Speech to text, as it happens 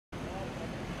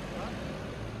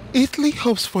Italy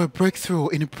hopes for a breakthrough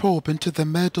in a probe into the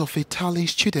murder of Italian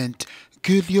student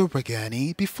Giulio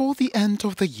Regeni before the end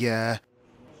of the year.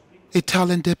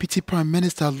 Italian Deputy Prime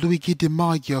Minister Luigi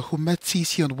Maio, who met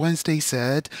Sisi on Wednesday,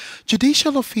 said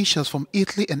judicial officials from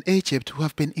Italy and Egypt who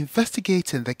have been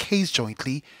investigating the case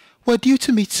jointly were due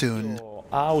to meet soon.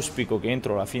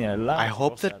 I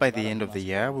hope that by the end of the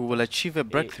year we will achieve a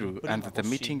breakthrough and that the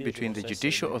meeting between the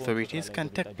judicial authorities can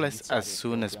take place as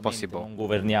soon as possible.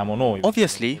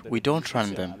 Obviously, we don't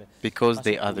run them because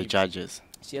they are the judges.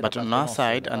 But on our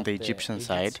side and the Egyptian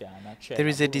side, there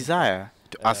is a desire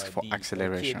to ask for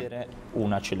acceleration.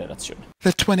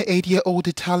 The 28-year-old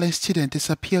Italian student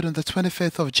disappeared on the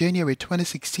 25th of January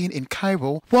 2016 in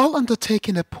Cairo while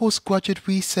undertaking a postgraduate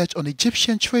research on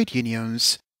Egyptian trade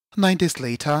unions. 9 days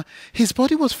later, his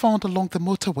body was found along the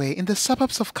motorway in the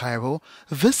suburbs of Cairo,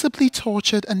 visibly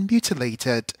tortured and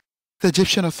mutilated. The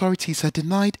Egyptian authorities had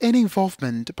denied any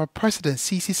involvement, but President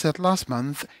Sisi said last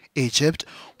month Egypt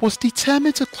was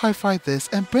determined to clarify this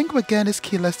and bring Regeni's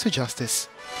killers to justice.